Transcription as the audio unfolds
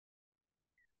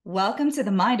Welcome to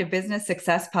the Mind of Business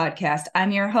Success podcast.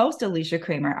 I'm your host, Alicia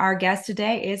Kramer. Our guest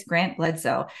today is Grant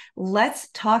Bledsoe. Let's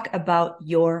talk about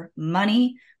your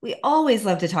money. We always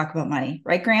love to talk about money,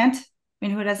 right, Grant? I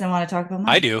mean, who doesn't want to talk about I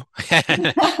money? do.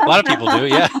 A lot of people do.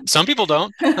 Yeah. Some people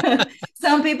don't.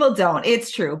 Some people don't. It's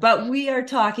true. But we are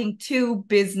talking to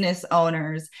business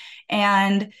owners,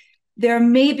 and there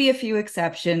may be a few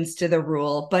exceptions to the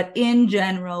rule, but in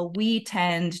general, we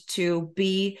tend to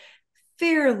be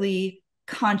fairly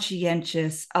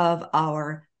conscientious of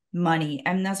our money.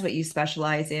 And that's what you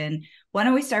specialize in. Why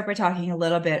don't we start by talking a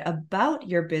little bit about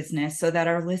your business so that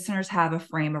our listeners have a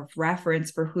frame of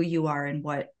reference for who you are and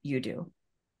what you do?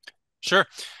 Sure.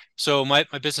 So my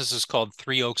business is called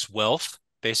Three Oaks Wealth.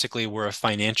 Basically, we're a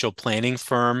financial planning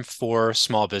firm for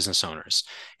small business owners.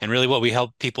 And really what we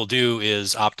help people do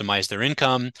is optimize their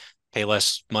income, pay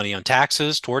less money on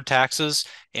toward taxes,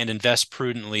 and invest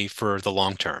prudently for the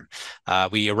long term.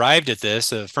 We arrived at this.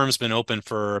 The firm's been open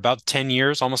for about 10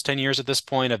 years, almost 10 years at this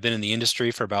point. I've been in the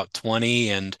industry for about 20.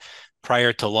 And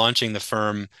prior to launching the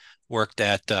firm, worked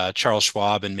at Charles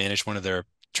Schwab and managed one of their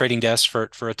trading desks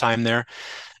for a time there.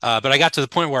 But I got to the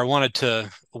point where I wanted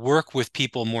to work with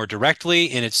people more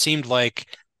directly, and it seemed like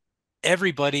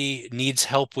everybody needs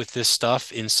help with this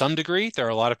stuff in some degree. There are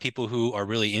a lot of people who are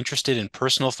really interested in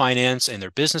personal finance and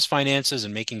their business finances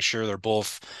and making sure they're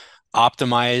both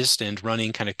optimized and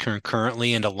running kind of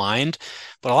concurrently and aligned.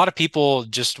 But a lot of people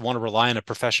just want to rely on a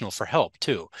professional for help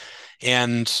too.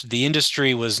 And the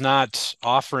industry was not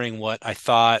offering what I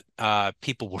thought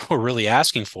people were really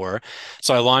asking for.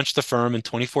 So I launched the firm in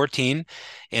 2014,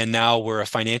 and now we're a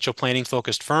financial planning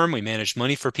focused firm. We manage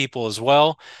money for people as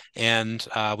well, and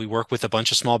we work with a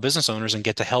bunch of small business owners and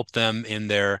get to help them in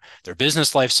their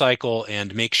business life cycle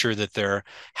and make sure that their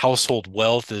household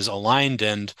wealth is aligned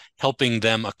and helping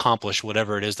them accomplish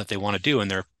whatever it is that they want to do in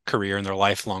their career and their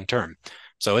life long term.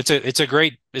 So it's a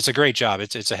great job.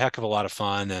 It's a heck of a lot of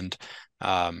fun, and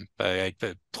I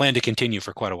plan to continue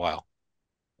for quite a while.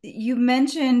 You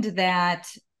mentioned that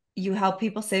you help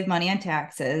people save money on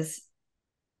taxes.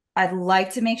 I'd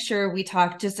like to make sure we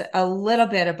talk just a little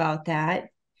bit about that.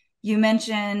 You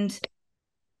mentioned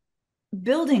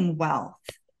building wealth.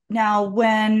 Now,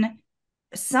 when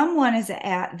someone is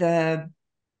at the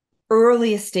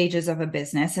earliest stages of a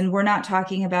business, and we're not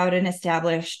talking about an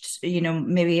established,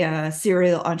 maybe a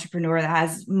serial entrepreneur that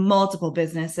has multiple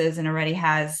businesses and already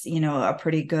has, a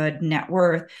pretty good net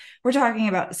worth. We're talking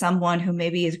about someone who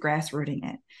maybe is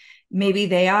grassrooting it. Maybe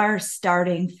they are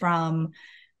starting from,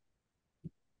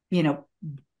 you know,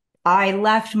 I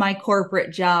left my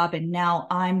corporate job and now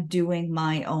I'm doing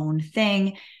my own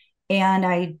thing. And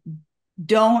I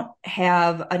don't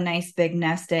have a nice big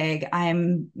nest egg.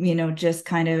 I'm, just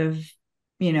kind of,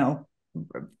 you know,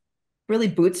 really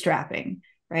bootstrapping,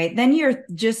 right? Then you're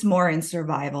just more in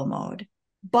survival mode.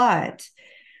 But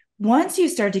once you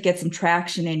start to get some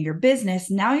traction in your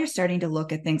business, now you're starting to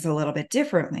look at things a little bit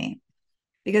differently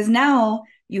because now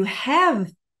you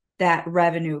have that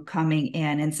revenue coming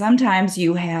in. And sometimes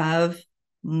you have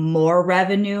more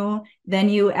revenue than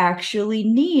you actually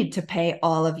need to pay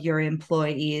all of your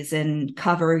employees and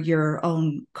cover your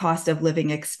own cost of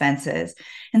living expenses.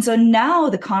 And so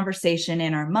now the conversation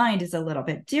in our mind is a little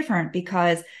bit different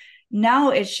because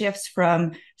now it shifts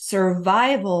from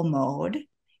survival mode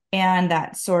and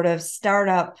that sort of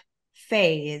startup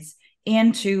phase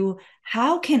into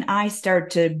how can I start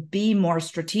to be more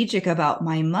strategic about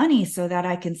my money so that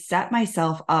I can set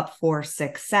myself up for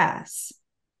success.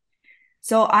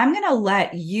 So I'm going to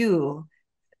let you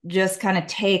just kind of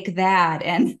take that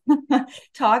and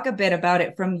talk a bit about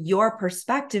it from your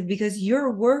perspective because you're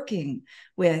working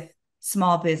with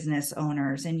small business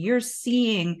owners and you're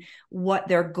seeing what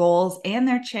their goals and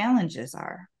their challenges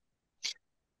are.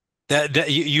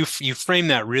 That you frame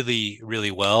that really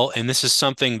really well, and this is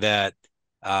something that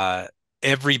uh,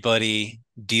 everybody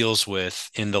deals with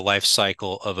in the life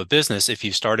cycle of a business. If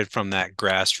you started from that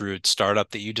grassroots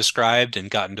startup that you described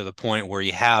and gotten to the point where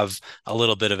you have a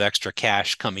little bit of extra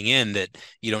cash coming in that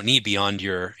you don't need beyond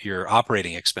your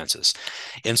operating expenses,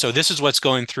 and so this is what's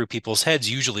going through people's heads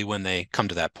usually when they come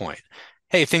to that point.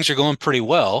 Hey, things are going pretty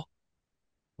well.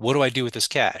 What do I do with this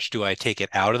cash? Do I take it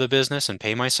out of the business and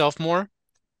pay myself more?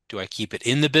 Do I keep it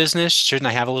in the business? Shouldn't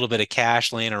I have a little bit of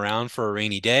cash laying around for a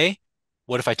rainy day?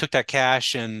 What if I took that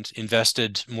cash and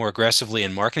invested more aggressively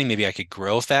in marketing? Maybe I could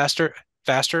grow faster,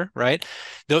 right?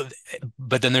 Though,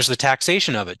 but then there's the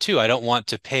taxation of it too. I don't want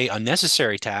to pay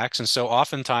unnecessary tax. And so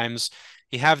oftentimes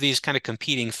you have these kind of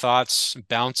competing thoughts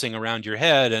bouncing around your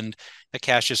head, and the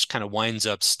cash just kind of winds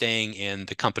up staying in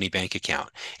the company bank account.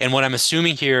 And what I'm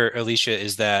assuming here, Alicia,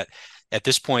 is that at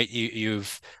this point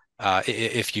you've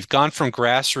If you've gone from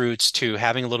grassroots to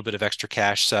having a little bit of extra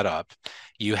cash set up,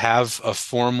 you have a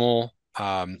formal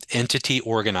entity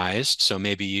organized. So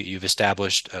maybe you've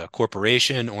established a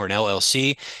corporation or an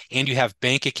LLC, and you have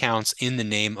bank accounts in the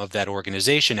name of that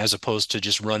organization as opposed to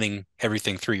just running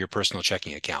everything through your personal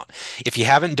checking account. If you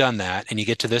haven't done that and you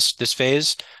get to this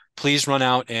phase, please run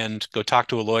out and go talk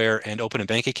to a lawyer and open a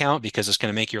bank account, because it's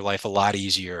going to make your life a lot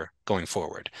easier going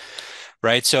forward.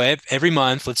 Right. So every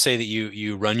month, let's say that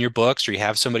you run your books, or you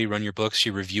have somebody run your books,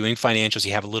 you're reviewing financials,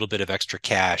 you have a little bit of extra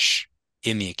cash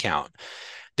in the account.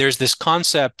 There's this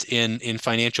concept in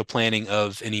financial planning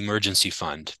of an emergency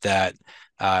fund that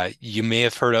you may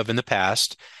have heard of in the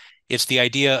past. It's the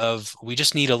idea of, we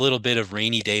just need a little bit of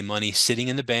rainy day money sitting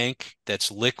in the bank that's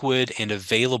liquid and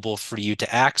available for you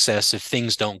to access if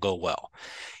things don't go well.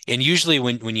 And usually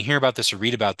when you hear about this or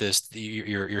read about this,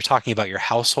 you're talking about your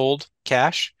household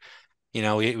cash.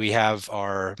 We have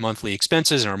our monthly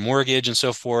expenses and our mortgage and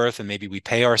so forth, and maybe we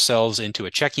pay ourselves into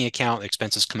a checking account. The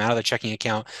expenses come out of the checking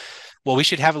account. Well, we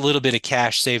should have a little bit of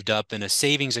cash saved up in a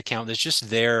savings account that's just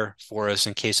there for us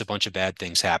in case a bunch of bad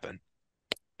things happen.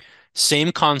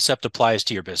 Same concept applies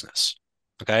to your business.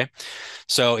 Okay.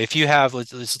 So if you have,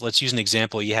 let's use an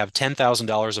example. You have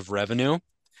 $10,000 of revenue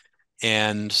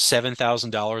and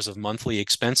 $7,000 of monthly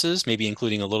expenses, maybe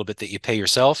including a little bit that you pay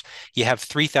yourself. You have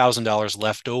 $3,000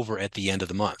 left over at the end of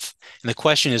the month. And the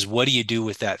question is, what do you do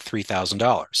with that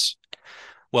 $3,000?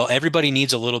 Well, everybody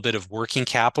needs a little bit of working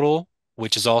capital,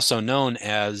 which is also known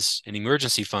as an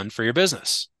emergency fund for your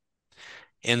business.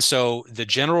 And so the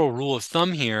general rule of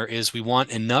thumb here is we want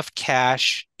enough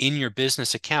cash in your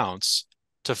business accounts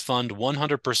to fund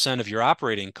 100% of your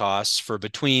operating costs for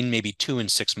between maybe 2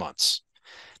 and 6 months.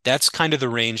 That's kind of the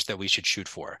range that we should shoot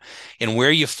for. And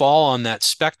where you fall on that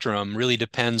spectrum really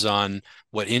depends on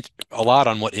a lot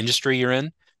on what industry you're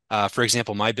in. For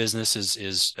example, my business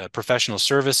is professional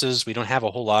services. We don't have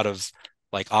a whole lot of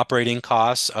like operating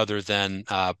costs other than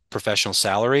professional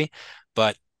salary.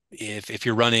 But if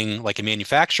you're running like a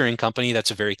manufacturing company that's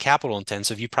a very capital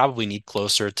intensive, you probably need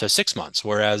closer to 6 months,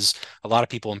 whereas a lot of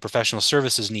people in professional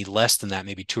services need less than that,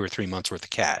 maybe 2 or 3 months worth of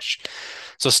cash.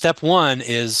 So step one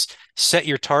is set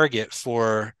your target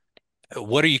for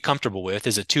what are you comfortable with?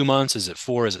 Is it 2 months? Is it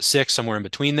 4? Is it 6? Somewhere in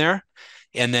between there.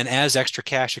 And then as extra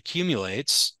cash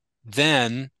accumulates,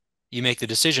 then you make the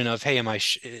decision of, hey,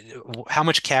 how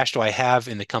much cash do I have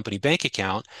in the company bank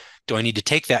account? Do I need to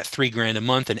take that $3,000 a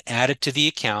month and add it to the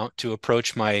account to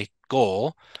approach my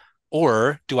goal?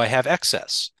 Or do I have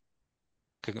excess?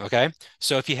 Okay.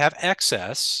 So if you have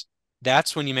excess,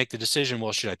 that's when you make the decision,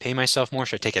 well, should I pay myself more?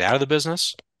 Should I take it out of the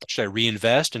business? Should I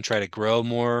reinvest and try to grow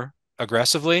more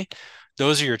aggressively?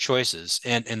 Those are your choices.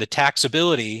 And the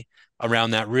taxability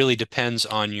around that really depends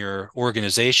on your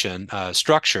organization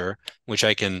structure, which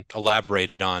I can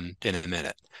elaborate on in a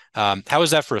minute. How is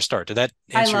that for a start? Did that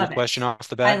answer your question off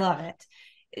the bat? I love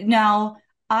it. Now,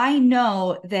 I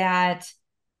know that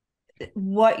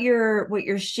what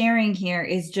you're sharing here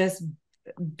is just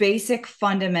basic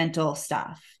fundamental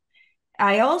stuff.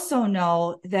 I also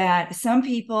know that some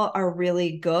people are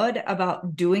really good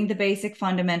about doing the basic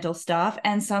fundamental stuff,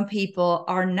 and some people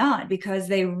are not, because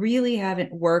they really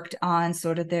haven't worked on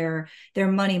sort of their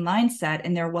money mindset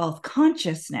and their wealth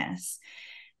consciousness.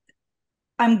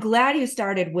 I'm glad you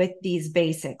started with these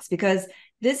basics, because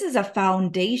this is a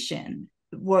foundation,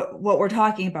 what we're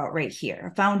talking about right here,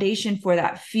 a foundation for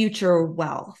that future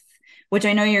wealth, which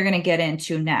I know you're going to get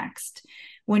into next.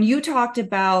 When you talked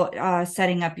about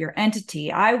setting up your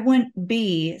entity, I wouldn't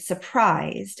be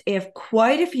surprised if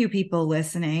quite a few people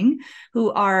listening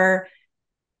who are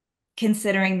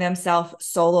considering themselves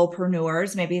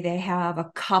solopreneurs, maybe they have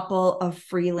a couple of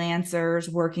freelancers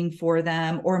working for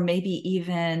them, or maybe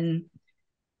even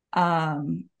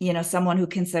someone who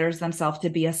considers themselves to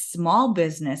be a small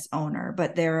business owner,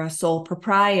 but they're a sole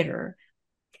proprietor.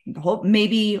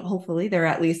 Hopefully they're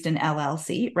at least an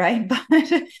LLC, right?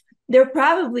 But there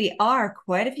probably are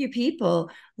quite a few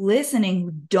people listening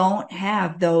who don't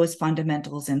have those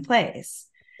fundamentals in place.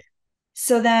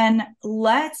 So then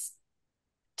let's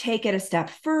take it a step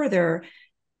further,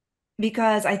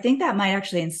 because I think that might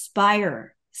actually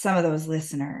inspire some of those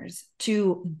listeners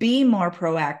to be more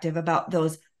proactive about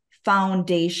those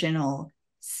foundational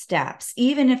steps,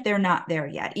 even if they're not there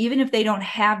yet, even if they don't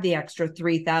have the extra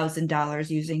 $3,000,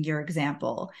 using your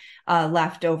example,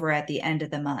 left over at the end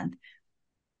of the month.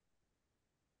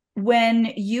 When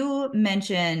you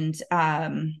mentioned,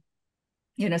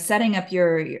 setting up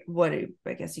your what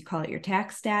I guess you call it your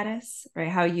tax status, right?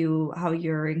 How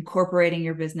you're incorporating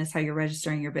your business, how you're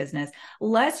registering your business.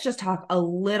 Let's just talk a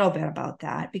little bit about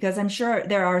that, because I'm sure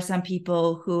there are some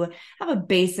people who have a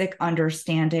basic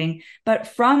understanding, but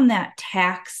from that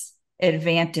tax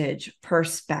advantage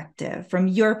perspective, from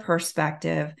your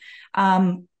perspective,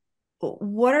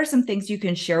 what are some things you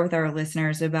can share with our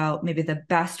listeners about maybe the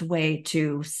best way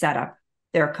to set up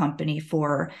their company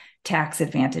for tax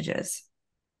advantages?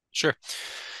 Sure.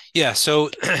 Yeah.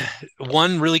 So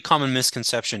one really common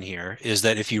misconception here is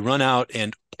that if you run out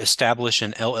and establish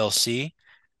an LLC,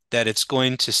 that it's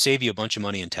going to save you a bunch of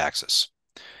money in taxes.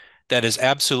 That is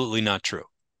absolutely not true.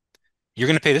 You're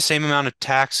going to pay the same amount of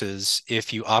taxes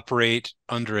if you operate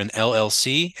under an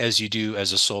LLC as you do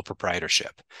as a sole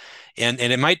proprietorship. And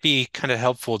it might be kind of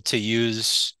helpful to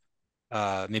use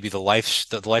maybe the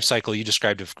life cycle you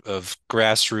described of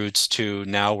grassroots to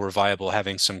now we're viable,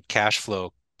 having some cash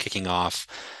flow kicking off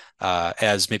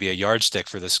as maybe a yardstick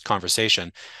for this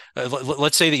conversation.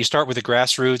 Let's say that you start with the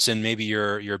grassroots and maybe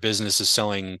your business is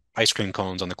selling ice cream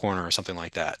cones on the corner or something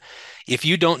like that. If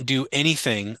you don't do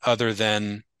anything other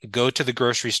than go to the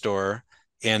grocery store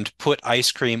and put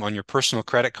ice cream on your personal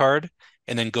credit card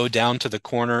and then go down to the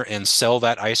corner and sell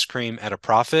that ice cream at a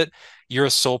profit, you're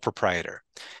a sole proprietor.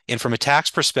 And from a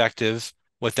tax perspective,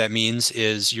 what that means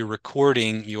is you're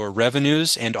recording your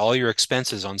revenues and all your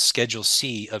expenses on Schedule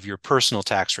C of your personal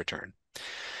tax return.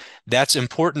 That's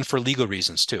important for legal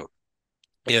reasons too.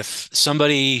 If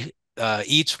somebody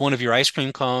eats one of your ice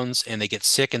cream cones and they get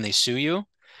sick and they sue you,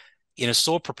 in a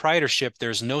sole proprietorship,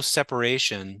 there's no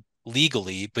separation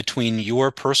legally between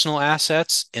your personal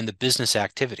assets and the business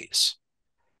activities.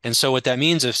 And so what that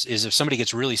means is if somebody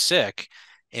gets really sick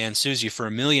and sues you for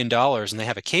 $1 million and they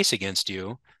have a case against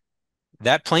you,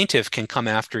 that plaintiff can come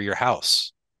after your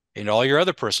house and all your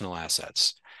other personal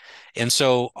assets. And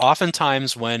so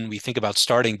oftentimes when we think about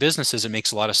starting businesses, it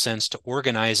makes a lot of sense to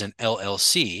organize an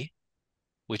LLC,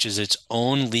 which is its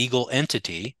own legal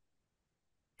entity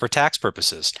for tax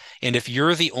purposes. And if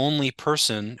you're the only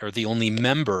person or the only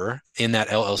member in that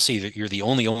LLC, that you're the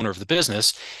only owner of the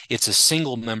business, it's a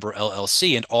single member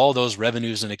LLC, and all those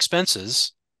revenues and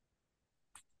expenses,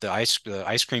 the ice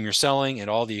cream you're selling and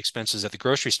all the expenses at the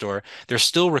grocery store, they're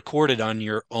still recorded on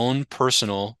your own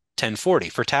personal 1040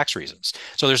 for tax reasons.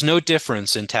 So there's no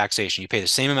difference in taxation. You pay the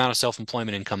same amount of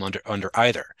self-employment income under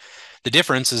either. The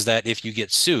difference is that if you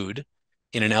get sued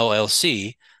in an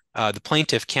LLC, the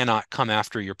plaintiff cannot come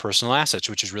after your personal assets,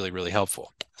 which is really, really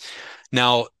helpful.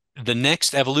 Now, the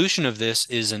next evolution of this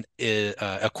is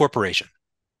a corporation.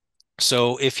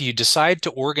 So if you decide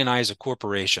to organize a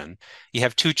corporation, you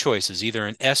have two choices, either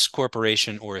an S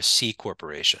corporation or a C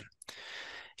corporation.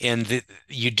 And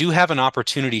you do have an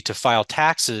opportunity to file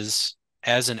taxes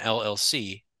as an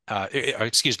LLC.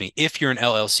 Excuse me, if you're an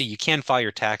LLC, you can file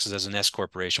your taxes as an S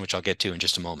corporation, which I'll get to in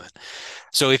just a moment.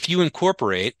 So if you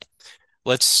incorporate,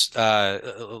 let's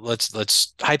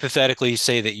hypothetically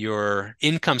say that your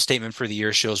income statement for the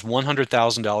year shows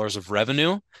 $100,000 of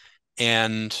revenue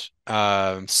and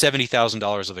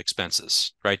 $70,000 of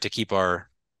expenses, right? To keep our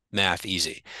math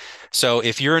easy. So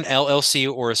if you're an LLC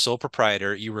or a sole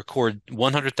proprietor, you record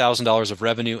 $100,000 of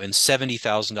revenue and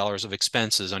 $70,000 of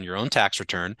expenses on your own tax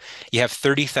return. You have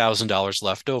 $30,000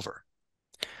 left over.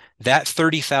 That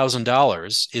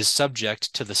 $30,000 is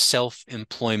subject to the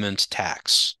self-employment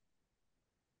tax.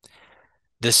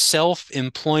 The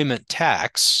self-employment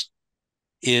tax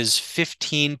is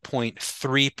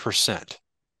 15.3%.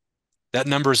 That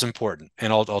number is important,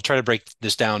 and I'll try to break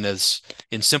this down as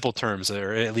in simple terms,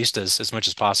 or at least as much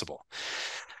as possible.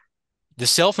 The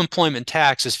self-employment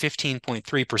tax is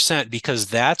 15.3% because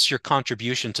that's your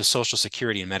contribution to Social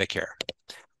Security and Medicare.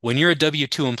 When you're a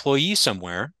W-2 employee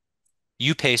somewhere,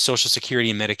 you pay Social Security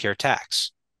and Medicare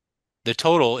tax. The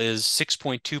total is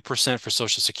 6.2% for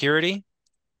Social Security,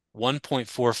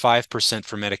 1.45%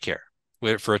 for Medicare,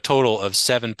 for a total of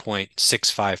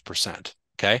 7.65%.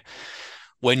 Okay.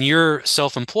 When you're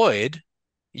self-employed,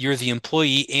 you're the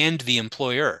employee and the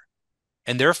employer.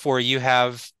 And therefore, you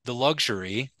have the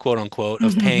luxury, quote unquote,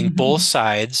 of paying both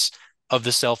sides of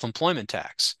the self-employment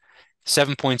tax.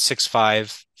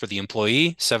 7.65 for the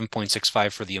employee,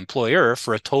 7.65 for the employer,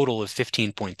 for a total of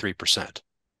 15.3%.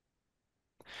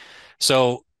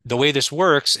 So the way this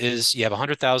works is you have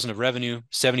 100,000 of revenue,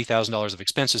 $70,000 of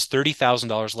expenses,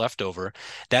 $30,000 left over.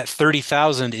 That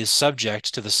 30,000 is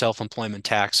subject to the self-employment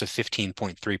tax of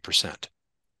 15.3%.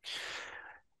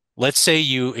 Let's say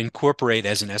you incorporate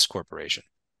as an S corporation.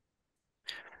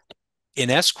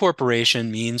 An S corporation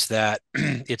means that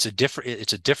it's a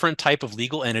different type of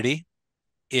legal entity.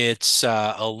 It's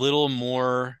a little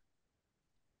more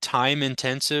time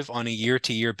intensive on a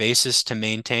year-to-year basis to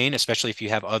maintain, especially if you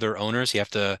have other owners. You have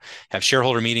to have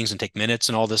shareholder meetings and take minutes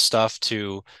and all this stuff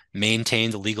to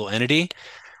maintain the legal entity.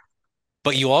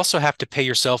 But you also have to pay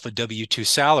yourself a W-2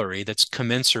 salary that's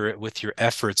commensurate with your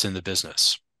efforts in the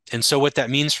business. And so what that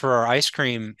means for our ice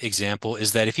cream example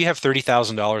is that if you have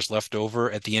 $30,000 left over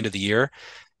at the end of the year,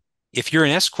 if you're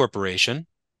an S corporation,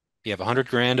 you have 100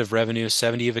 grand of revenue,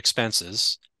 70 of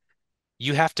expenses,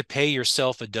 you have to pay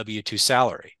yourself a W-2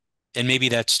 salary. And maybe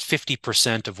that's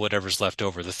 50% of whatever's left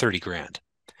over, the 30 grand.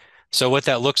 So what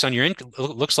that looks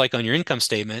like on your income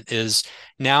statement is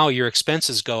now your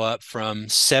expenses go up from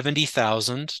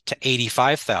 70,000 to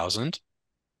 85,000,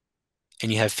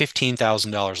 and you have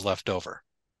 $15,000 left over.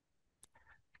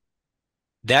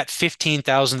 That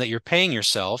 15,000 that you're paying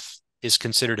yourself is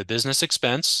considered a business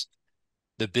expense.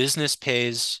 The business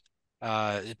pays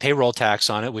payroll tax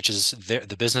on it, which is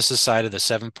the business's side of the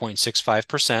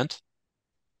 7.65%.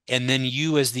 And then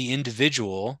you as the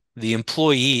individual, the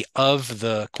employee of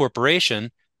the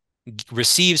corporation,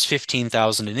 receives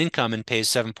 15,000 in income and pays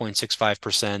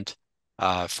 7.65%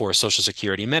 for Social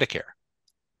Security and Medicare.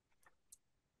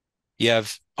 You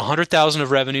have 100,000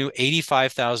 of revenue,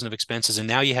 85,000 of expenses, and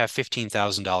now you have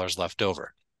 $15,000 left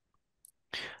over.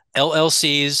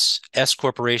 LLCs, S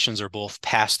corporations are both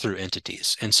pass-through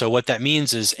entities. And so what that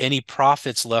means is any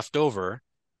profits left over,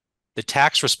 the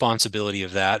tax responsibility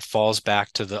of that falls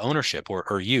back to the ownership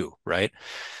or you, right?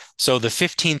 So the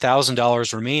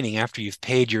 $15,000 remaining after you've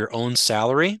paid your own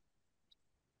salary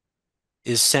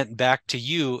is sent back to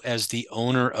you as the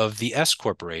owner of the S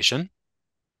corporation,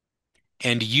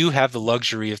 and you have the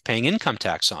luxury of paying income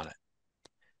tax on it.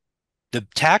 The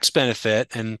tax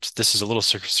benefit, and this is a little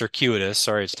circuitous,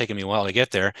 sorry, it's taken me a while to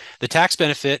get there. The tax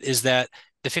benefit is that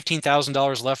the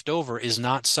 $15,000 left over is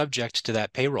not subject to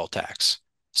that payroll tax.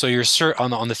 So you're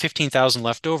on the 15,000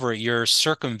 left over, you're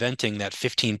circumventing that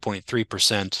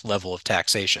 15.3% level of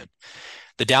taxation.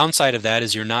 The downside of that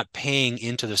is you're not paying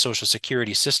into the Social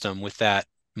Security system with that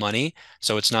money,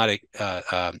 so it's not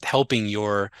helping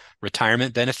your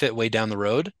retirement benefit way down the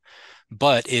road.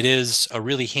 But it is a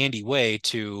really handy way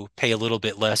to pay a little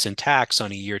bit less in tax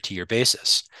on a year-to-year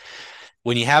basis.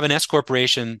 When you have an S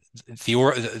corporation,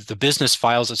 the business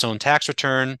files its own tax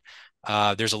return.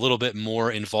 There's a little bit more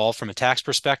involved from a tax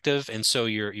perspective, and so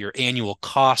your annual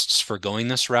costs for going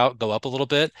this route go up a little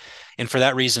bit. And for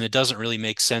that reason, it doesn't really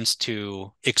make sense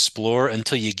to explore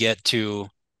until you get to,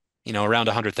 around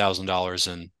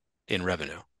 $100,000 in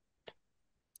revenue.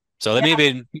 So that may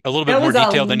be a little bit more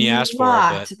detailed than you asked for,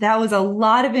 but that was a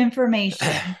lot of information,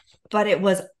 but it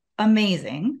was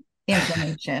amazing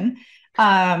information.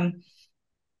 Now,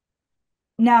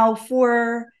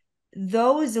 for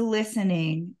those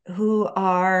listening who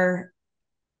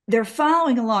they're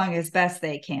following along as best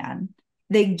they can,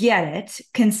 they get it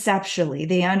conceptually,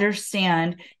 they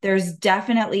understand there's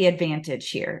definitely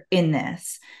advantage here in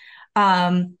this.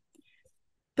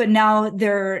 But now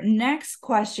their next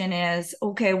question is,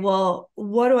 okay, well,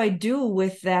 what do I do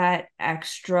with that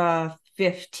extra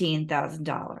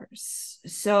 $15,000?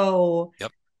 So yep.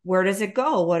 Where does it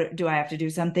go? What do I have to do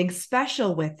something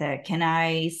special with it? Can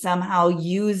I somehow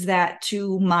use that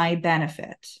to my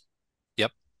benefit?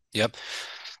 Yep.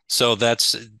 So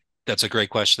that's a great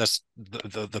question. That's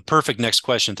the perfect next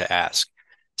question to ask.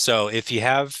 So if you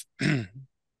have the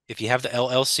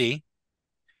LLC,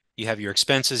 you have your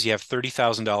expenses, you have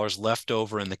 $30,000 left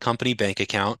over in the company bank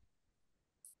account.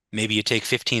 Maybe you take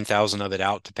 15,000 of it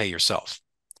out to pay yourself.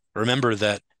 Remember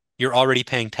that you're already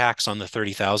paying tax on the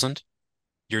 30,000.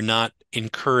 You're not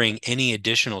incurring any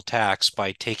additional tax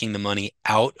by taking the money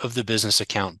out of the business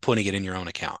account, putting it in your own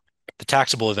account. The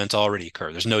taxable events already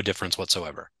occur. There's no difference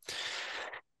whatsoever.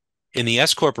 In the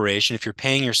S corporation, if you're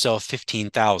paying yourself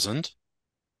 15,000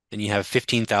 and you have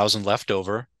 15,000 left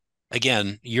over,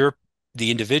 again, you're the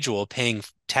individual paying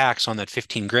tax on that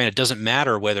 15 grand. It doesn't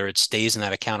matter whether it stays in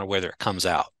that account or whether it comes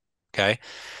out. Okay.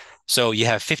 So you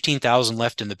have 15,000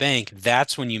 left in the bank.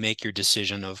 That's when you make your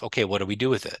decision of, okay, what do we do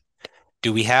with it?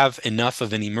 Do we have enough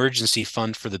of an emergency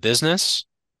fund for the business?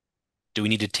 Do we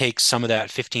need to take some of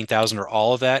that 15,000 or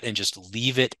all of that and just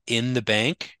leave it in the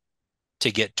bank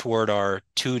to get toward our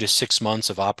 2 to 6 months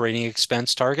of operating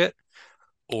expense target?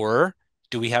 Or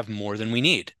do we have more than we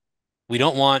need? We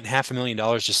don't want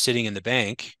 $500,000 just sitting in the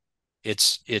bank.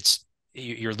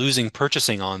 You're losing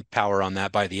purchasing power on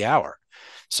that by the hour.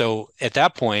 So at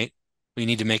that point, we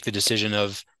need to make the decision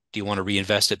of, do you want to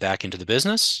reinvest it back into the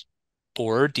business?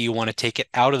 Or do you want to take it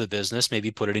out of the business,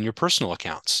 maybe put it in your personal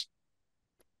accounts?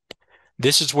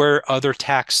 This is where other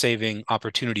tax saving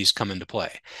opportunities come into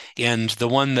play. And the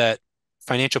one that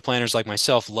financial planners like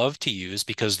myself love to use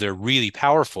because they're really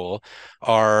powerful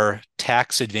are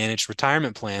tax advantaged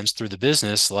retirement plans through the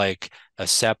business, like a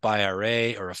SEP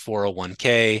IRA or a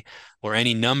 401k or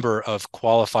any number of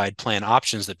qualified plan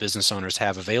options that business owners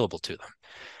have available to them.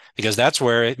 Because that's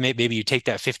where maybe you take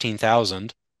that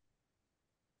 15,000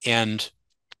 and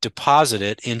deposit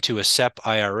it into a SEP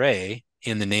IRA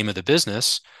in the name of the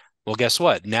business. Well, guess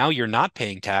what? Now you're not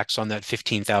paying tax on that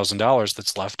 $15,000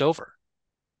 that's left over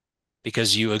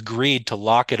because you agreed to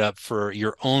lock it up for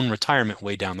your own retirement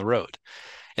way down the road.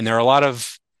 And there are a lot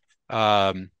of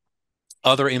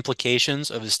other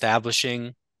implications of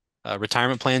establishing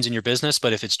retirement plans in your business,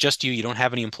 but if it's just you, you don't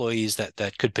have any employees,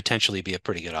 that could potentially be a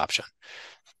pretty good option.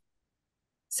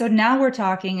 So now we're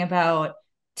talking about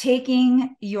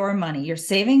taking your money, you're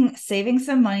saving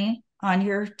some money on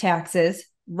your taxes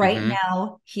right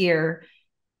now here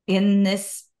in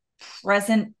this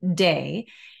present day,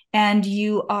 and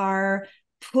you are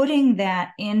putting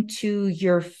that into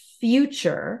your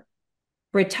future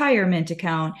retirement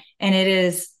account, and it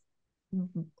is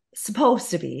supposed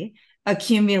to be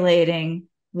accumulating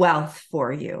wealth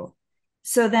for you.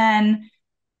 So then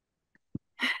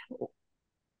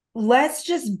let's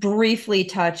just briefly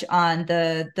touch on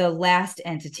the last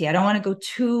entity. I don't want to go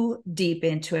too deep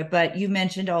into it, but you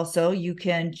mentioned also you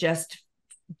can just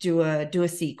do a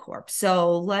C Corp.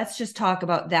 So let's just talk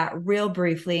about that real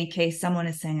briefly in case someone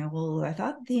is saying, well, I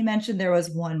thought you mentioned there was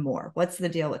one more. What's the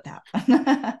deal with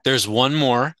that? There's one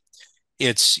more.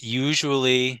 It's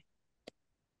usually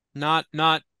not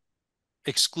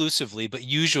exclusively, but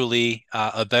usually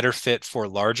a better fit for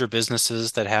larger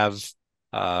businesses that have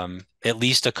at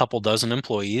least a couple dozen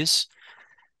employees.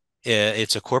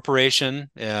 It's a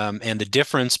corporation, and the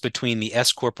difference between the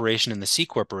S corporation and the C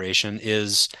corporation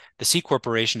is the C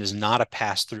corporation is not a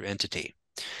pass-through entity.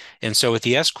 And so with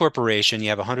the S corporation, you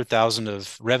have 100,000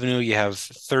 of revenue, you have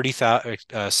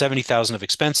 70,000 of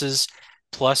expenses,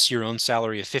 plus your own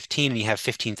salary of 15, and you have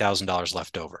 $15,000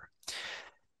 left over.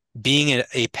 Being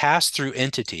a pass-through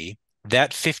entity,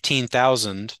 that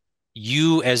 15,000,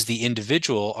 you as the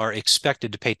individual are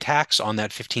expected to pay tax on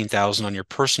that 15,000 on your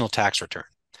personal tax return.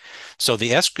 So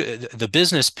the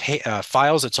business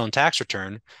files its own tax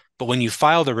return, but when you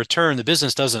file the return, the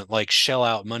business doesn't like shell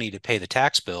out money to pay the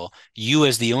tax bill. You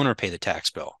as the owner pay the tax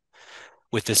bill.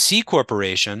 With the C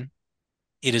corporation,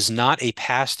 it is not a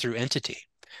pass-through entity.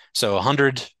 So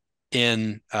 100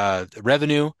 in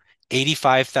revenue,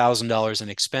 $85,000 in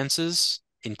expenses,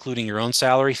 including your own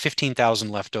salary, 15,000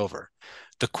 left over.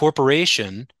 The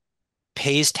corporation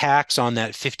pays tax on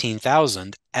that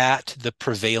 15,000 at the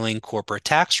prevailing corporate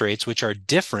tax rates, which are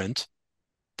different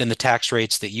than the tax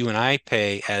rates that you and I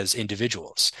pay as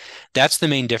individuals. That's the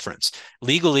main difference.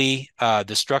 Legally,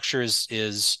 the structure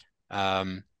is I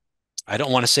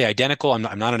don't want to say identical.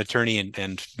 I'm not an attorney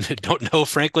and don't know,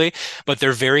 frankly, but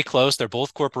they're very close. They're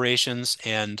both corporations,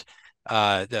 and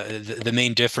the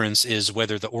main difference is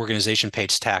whether the organization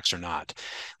pays tax or not.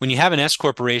 When you have an S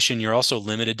corporation, you're also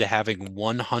limited to having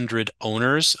 100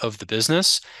 owners of the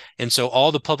business. And so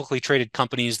all the publicly traded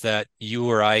companies that you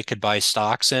or I could buy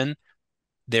stocks in,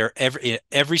 they're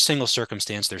every single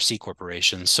circumstance, they're C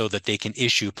corporations so that they can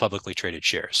issue publicly traded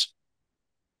shares.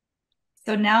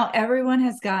 So now everyone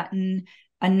has gotten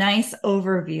a nice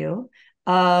overview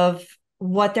of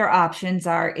what their options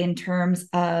are in terms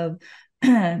of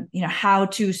how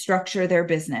to structure their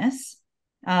business.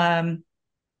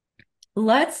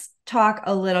 Let's talk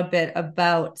a little bit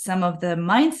about some of the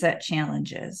mindset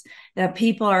challenges that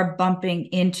people are bumping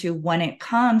into when it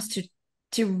comes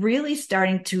to really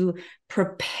starting to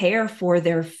prepare for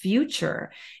their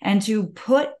future and to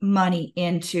put money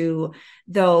into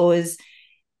those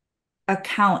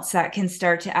accounts that can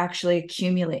start to actually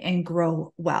accumulate and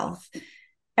grow wealth.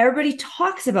 Everybody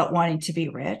talks about wanting to be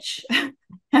rich,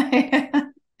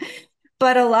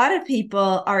 but a lot of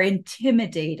people are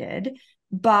intimidated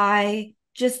by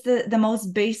just the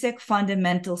most basic,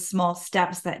 fundamental, small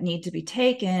steps that need to be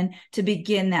taken to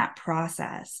begin that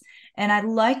process. And I'd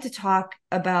like to talk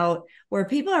about where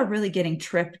people are really getting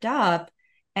tripped up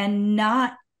and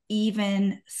not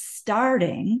even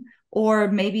starting, or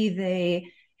maybe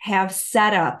they have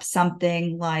set up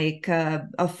something like a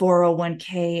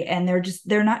 401k and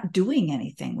they're not doing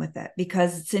anything with it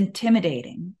because it's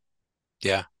intimidating.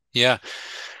 Yeah. Yeah.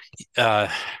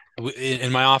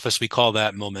 In my office, we call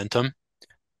that momentum.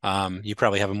 You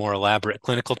probably have a more elaborate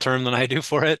clinical term than I do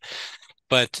for it,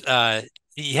 but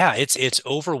yeah, it's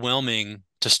overwhelming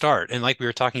to start. And like we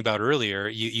were talking about earlier,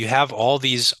 you have all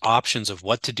these options of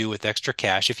what to do with extra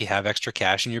cash if you have extra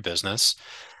cash in your business,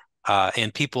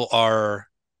 and people are,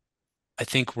 I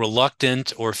think,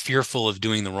 reluctant or fearful of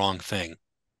doing the wrong thing.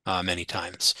 many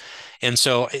times. And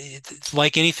so it's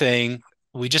like anything,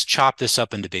 we just chop this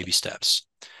up into baby steps.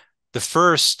 The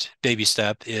first baby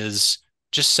step is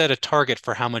just set a target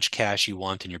for how much cash you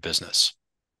want in your business.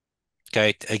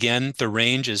 Okay. Again, the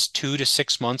range is 2 to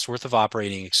 6 months worth of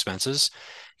operating expenses.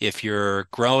 If you're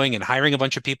growing and hiring a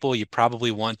bunch of people, you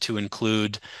probably want to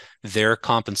include their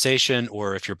compensation,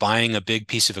 or if you're buying a big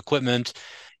piece of equipment,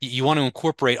 you want to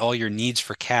incorporate all your needs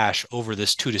for cash over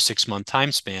this 2 to 6 month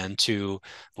time span to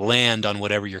land on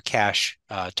whatever your cash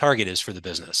target is for the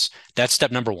business. That's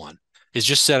step number one, is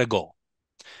just set a goal.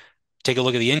 Take a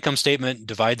look at the income statement,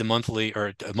 divide the monthly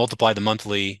or multiply the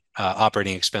monthly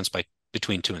operating expense by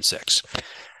between 2 and 6.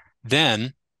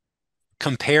 Then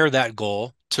compare that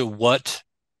goal to what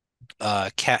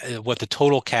the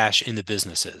total cash in the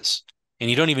business is. And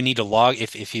you don't even need to log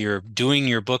if you're doing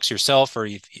your books yourself, or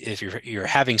if you're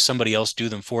having somebody else do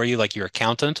them for you, like your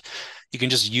accountant, you can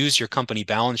just use your company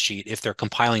balance sheet if they're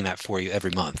compiling that for you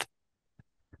every month.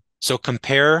 So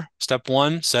compare, step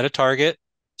one, set a target.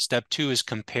 Step two is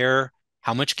compare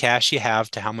how much cash you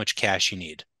have to how much cash you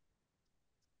need.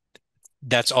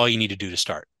 That's all you need to do to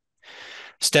start.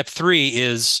 Step three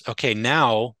is, okay,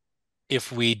 now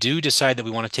if we do decide that we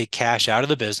want to take cash out of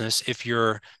the business, if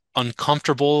you're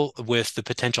uncomfortable with the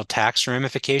potential tax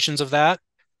ramifications of that,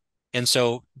 and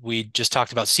so we just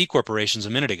talked about C corporations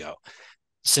a minute ago.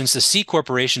 Since the C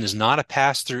corporation is not a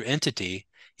pass-through entity,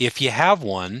 if you have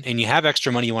one and you have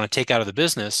extra money you want to take out of the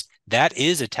business, that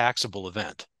is a taxable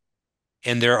event.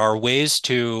 And there are ways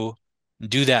to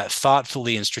do that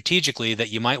thoughtfully and strategically that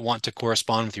you might want to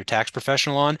correspond with your tax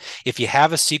professional on. If you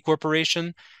have a C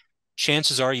corporation,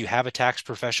 chances are you have a tax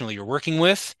professional you're working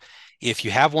with. If you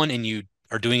have one and you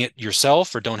are doing it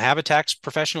yourself, or don't have a tax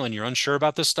professional and you're unsure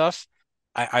about this stuff,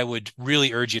 I would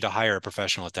really urge you to hire a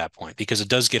professional at that point, because it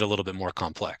does get a little bit more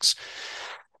complex.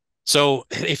 So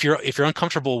if you're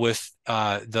uncomfortable with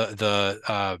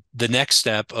the next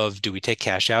step of, do we take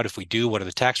cash out? If we do, what are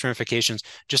the tax ramifications?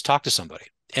 Just talk to somebody,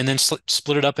 and then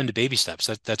split it up into baby steps.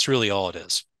 That's really all it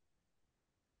is.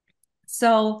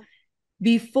 So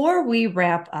before we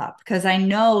wrap up, because I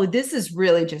know this is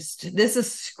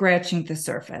scratching the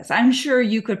surface. I'm sure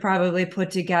you could probably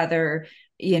put together,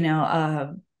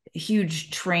 a huge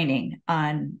training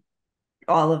on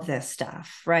all of this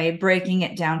stuff, right? Breaking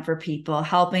it down for people,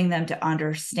 helping them to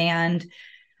understand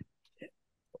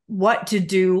what to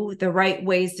do, the right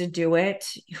ways to do it,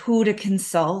 who to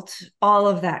consult, all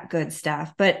of that good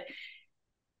stuff. But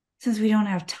since we don't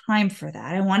have time for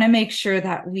that, I want to make sure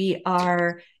that we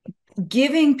are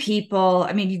giving people,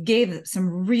 you gave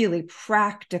some really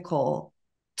practical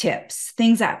tips,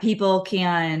 things that people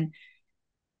can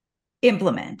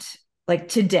implement like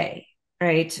today,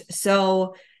 right?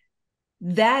 So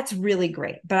that's really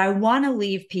great. But I want to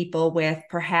leave people with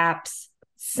perhaps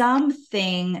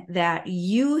something that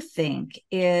you think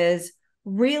is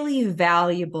really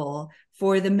valuable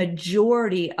for the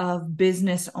majority of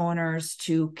business owners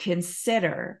to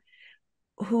consider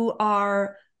who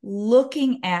are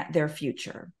looking at their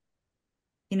future.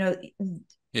 Yeah.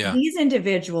 These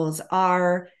individuals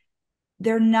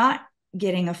they're not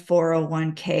getting a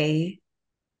 401k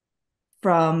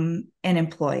from an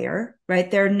employer,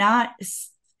 right?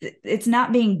 It's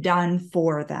not being done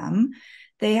for them.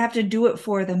 They have to do it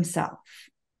for themselves.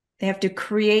 They have to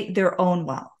create their own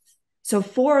wealth. So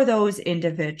for those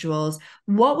individuals,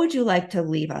 what would you like to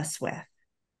leave us with?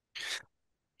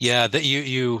 Yeah, that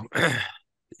you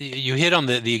you hit on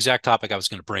the exact topic I was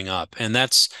going to bring up, and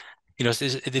that's,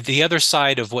 the other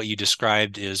side of what you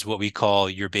described is what we call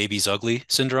your baby's ugly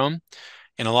syndrome.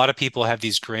 And a lot of people have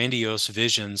these grandiose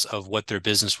visions of what their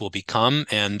business will become.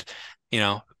 And,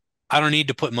 I don't need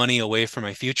to put money away for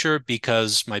my future,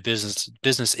 because my business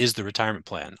is the retirement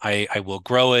plan. I will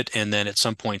grow it and then at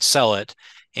some point sell it.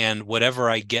 And whatever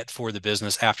I get for the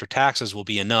business after taxes will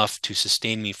be enough to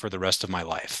sustain me for the rest of my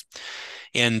life.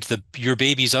 And your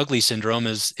baby's ugly syndrome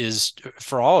is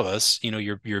for all of us,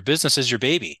 your business is your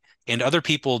baby, and other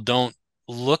people don't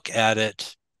look at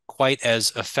it quite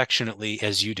as affectionately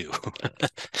as you do.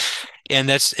 And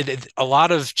that's a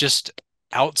lot of just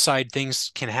outside things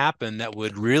can happen that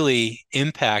would really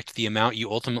impact the amount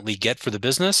you ultimately get for the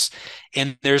business.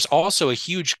 And there's also a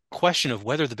huge question of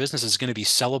whether the business is going to be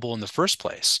sellable in the first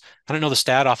place. I don't know the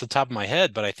stat off the top of my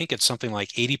head, but I think it's something like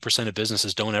 80% of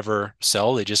businesses don't ever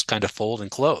sell. They just kind of fold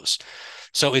and close.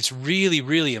 So it's really,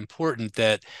 really important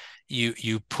that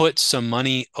you put some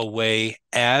money away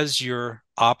as you're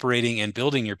operating and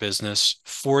building your business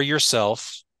for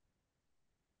yourself,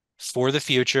 for the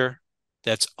future,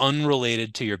 that's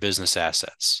unrelated to your business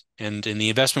assets. And in the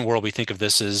investment world, we think of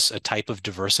this as a type of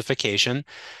diversification,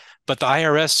 but the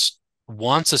IRS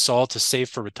wants us all to save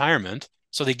for retirement.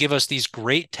 So they give us these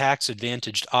great tax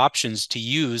advantaged options to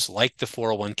use, like the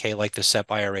 401k, like the SEP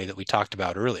IRA that we talked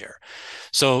about earlier.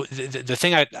 So the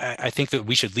thing I think that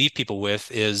we should leave people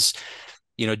with is,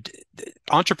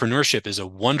 entrepreneurship is a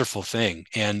wonderful thing,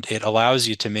 and it allows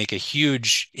you to make a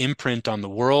huge imprint on the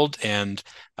world and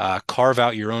carve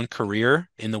out your own career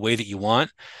in the way that you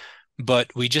want.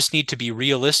 But we just need to be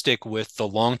realistic with the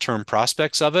long-term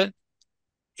prospects of it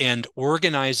and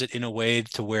organize it in a way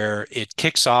to where it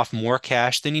kicks off more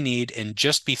cash than you need, and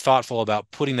just be thoughtful about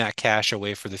putting that cash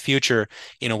away for the future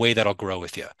in a way that'll grow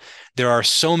with you. There are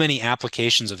so many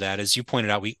applications of that. As you pointed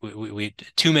out, we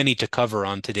too many to cover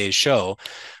on today's show,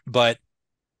 but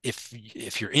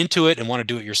if you're into it and want to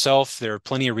do it yourself, there are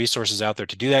plenty of resources out there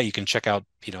to do that. You can check out,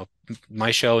 my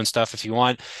show and stuff if you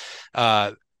want.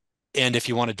 And if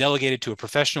you want to delegate it to a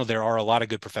professional, there are a lot of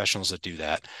good professionals that do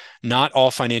that. Not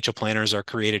all financial planners are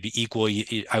created equal.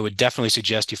 I would definitely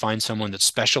suggest you find someone that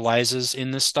specializes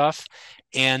in this stuff,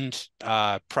 and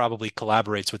probably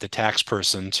collaborates with a tax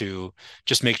person to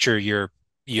just make sure you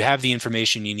have the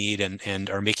information you need and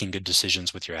are making good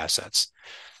decisions with your assets.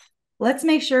 Let's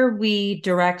make sure we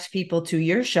direct people to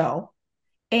your show.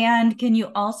 And can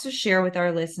you also share with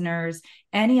our listeners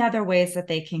any other ways that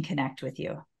they can connect with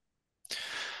you?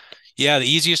 Yeah, the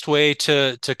easiest way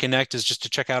to connect is just to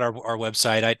check out our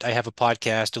website. I have a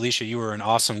podcast. Alicia, you were an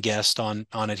awesome guest on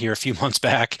it here a few months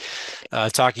back,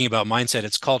 talking about mindset.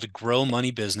 It's called Grow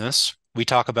Money Business. We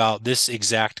talk about this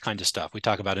exact kind of stuff. We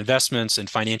talk about investments and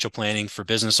financial planning for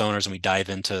business owners, and we dive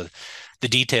into the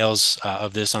details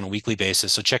of this on a weekly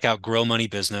basis. So check out Grow Money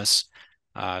Business.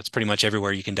 It's pretty much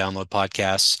everywhere you can download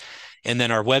podcasts. And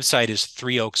then our website is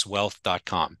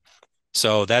threeoakswealth.com.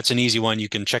 So that's an easy one. You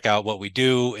can check out what we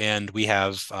do, and we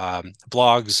have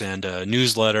blogs and a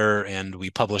newsletter, and we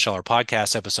publish all our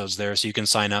podcast episodes there. So you can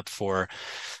sign up for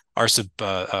our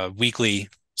weekly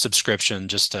subscription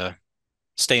just to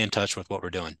stay in touch with what we're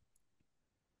doing.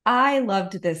 I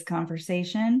loved this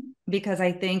conversation because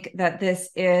I think that this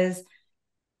is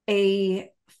a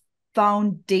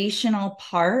foundational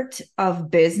part of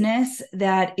business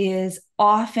that is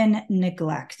often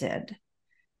neglected.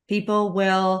 People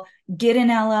will get an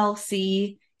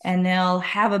LLC and they'll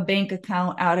have a bank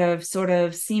account out of sort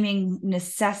of seeming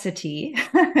necessity,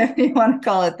 if you want to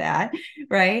call it that,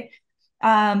 right?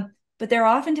 But they're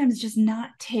oftentimes just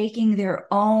not taking their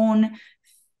own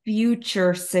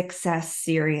future success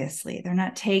seriously. They're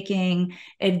not taking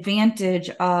advantage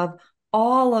of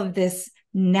all of this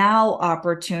now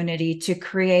opportunity to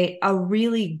create a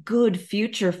really good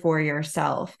future for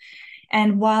yourself.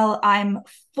 And while I'm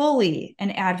fully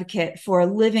an advocate for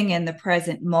living in the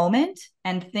present moment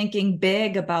and thinking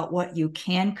big about what you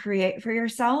can create for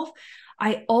yourself,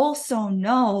 I also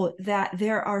know that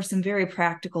there are some very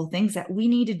practical things that we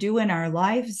need to do in our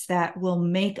lives that will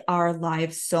make our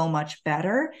lives so much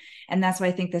better. And that's why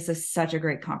I think this is such a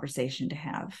great conversation to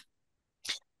have.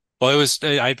 Well,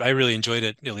 I really enjoyed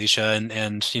it, Alicia.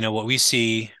 And what we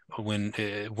see when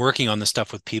working on the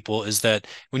stuff with people is that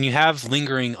when you have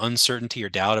lingering uncertainty or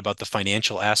doubt about the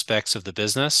financial aspects of the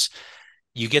business,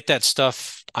 you get that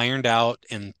stuff ironed out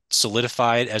and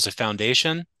solidified as a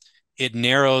foundation. It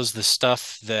narrows the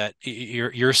stuff that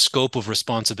your scope of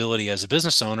responsibility as a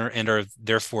business owner, and are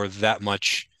therefore that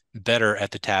much better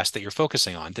at the task that you're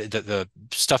focusing on. The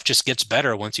stuff just gets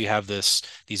better once you have these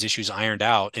issues ironed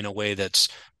out in a way that's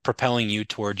propelling you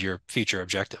toward your future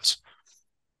objectives.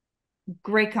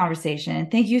 Great conversation.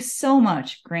 And thank you so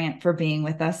much, Grant, for being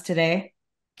with us today.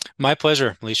 My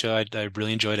pleasure, Alicia. I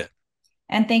really enjoyed it.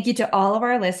 And thank you to all of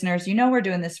our listeners. You know we're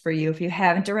doing this for you. If you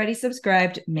haven't already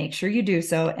subscribed, make sure you do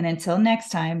so. And until next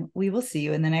time, we will see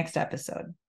you in the next episode.